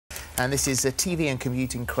and this is a TV and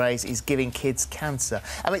commuting craze is giving kids cancer.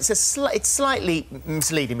 I mean, it's slightly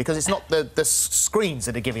misleading because it's not the screens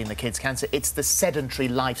that are giving the kids cancer, it's the sedentary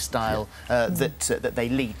lifestyle that they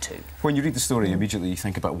lead to. When you read the story, immediately you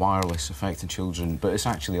think about wireless affecting children, but it's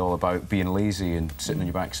actually all about being lazy and sitting on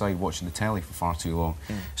your backside watching the telly for far too long.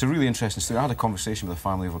 It's a really interesting story. I had a conversation with a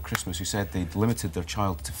family over Christmas who said they'd limited their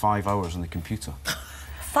child to 5 hours on the computer.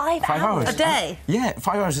 5 hours a day? Yeah,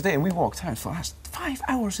 5 hours a day, and we walked out and thought, that's 5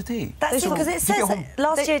 hours a day. That's because it says that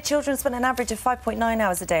last year children spent an average of 5.9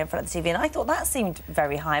 hours a day in front of the TV, and I thought that seemed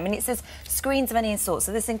very high. I mean, it says screens of any sort,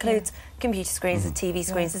 so this includes computer screens, the TV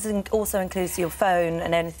screens, this also includes your phone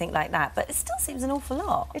and anything like that, but it still seems an awful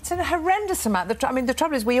lot. It's a horrendous amount. I mean, the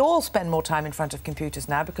trouble is we all spend more time in front of computers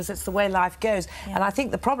now because it's the way life goes, and I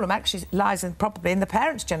think the problem actually lies probably in the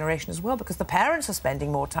parents' generation as well, because the parents are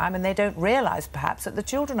spending more time and they don't realise, perhaps, that the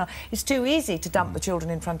children are. It's too easy to dump the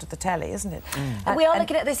children in front of the telly, isn't it? We are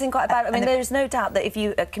looking at this in quite a bad... I mean, there's no doubt that if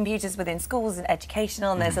you... computers within schools and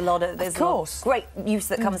educational, and there's a lot of... There's a lot of great use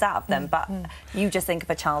that comes out of them, but you just think of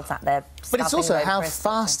a child sat there... But it's also how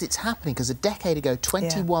fast it's happening, because a decade ago,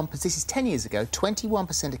 21%... This is 10 years ago,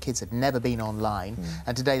 21% of kids had never been online,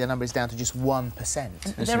 and today the number is down to just 1%.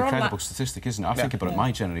 It's an incredible statistic, isn't it? I think about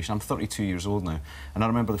my generation. I'm 32 years old now, and I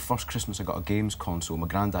remember the first Christmas I got a games console. My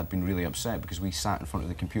granddad had been really upset because we sat in front of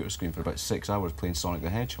the computer screen for about 6 hours playing Sonic the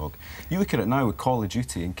Hedgehog. You look at it now with Call of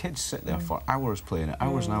Duty, and kids sit there for hours playing it,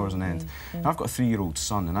 hours and hours on end. And I've got a 3-year-old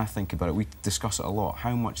son, and I think about it. We discuss it a lot.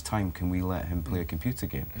 How much time can we let him play a computer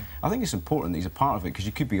game? I think it's important that he's a part of it, because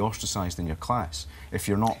you could be ostracised in your class if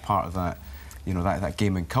you're not part of that, you know, that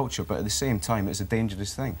gaming culture, but at the same time, it's a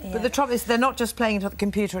dangerous thing. But the trouble is, they're not just playing it on the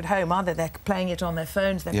computer at home, are they? They're playing it on their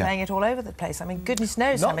phones, they're playing it all over the place. I mean, goodness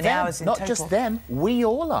knows how many hours in total. Not just them, we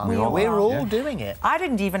all are. We're all doing it. I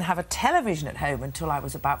didn't even have a television at home until I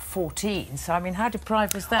was about 14, so, I mean, how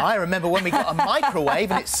deprived was that? I remember when we got a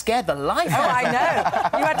microwave and it scared the life out of me.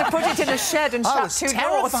 I know. You had to put it in a shed and shut 2 doors.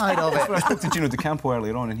 I was terrified of it. I spoke to Gino DeCampo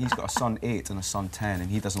earlier on, and he's got a son 8 and a son 10,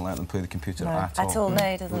 and he doesn't let them play the computer at all. No,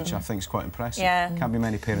 he doesn't. Which I think is quite impressive. Yeah. Can't be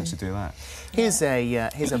many parents who do that. Here's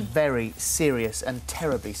a very serious and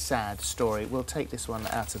terribly sad story. We'll take this one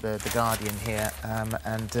out of the Guardian here,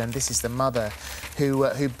 and this is the mother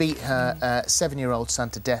who beat her 7-year-old son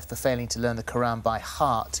to death for failing to learn the Quran by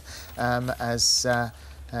heart,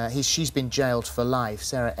 she's been jailed for life.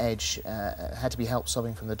 Sarah Edge had to be helped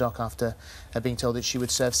sobbing from the dock after being told that she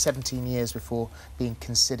would serve 17 years before being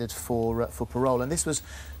considered for parole. And this was...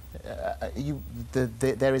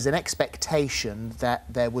 there is an expectation that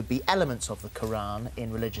there would be elements of the Quran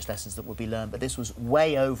in religious lessons that would be learned, but this was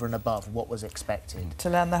way over and above what was expected. To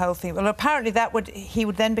learn the whole thing. Well, apparently he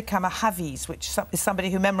would then become a Hafiz, which is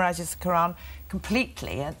somebody who memorises the Quran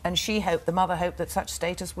completely, and the mother hoped that such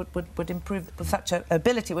status would improve, such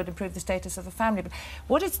ability would improve the status of the family. But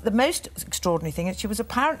what is the most extraordinary thing is she was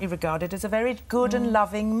apparently regarded as a very good and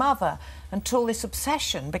loving mother until this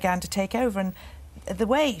obsession began to take over, and the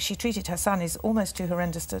way she treated her son is almost too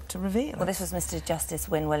horrendous to reveal. Well, this was Mr Justice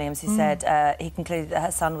Wynne Williams who said he concluded that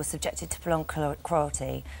her son was subjected to prolonged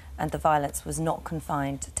cruelty and the violence was not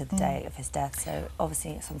confined to the day of his death, so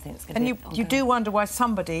obviously it's something that's going to be... And you do wonder why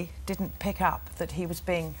somebody didn't pick up that he was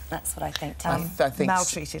being... That's what I think, too. I think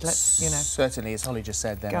maltreated, you know. Certainly, as Holly just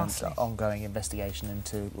said, there was an ongoing investigation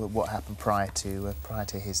into what happened prior to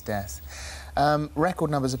his death.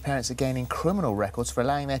 Record numbers of parents are gaining criminal records for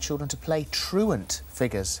allowing their children to play truant,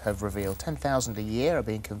 figures have revealed. 10,000 a year are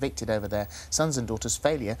being convicted over their sons and daughters'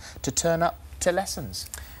 failure to turn up to lessons,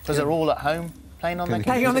 because they're all at home playing on the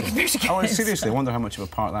computer. Playing on the computer games. Oh, seriously, I wonder how much of a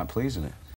part that plays in it.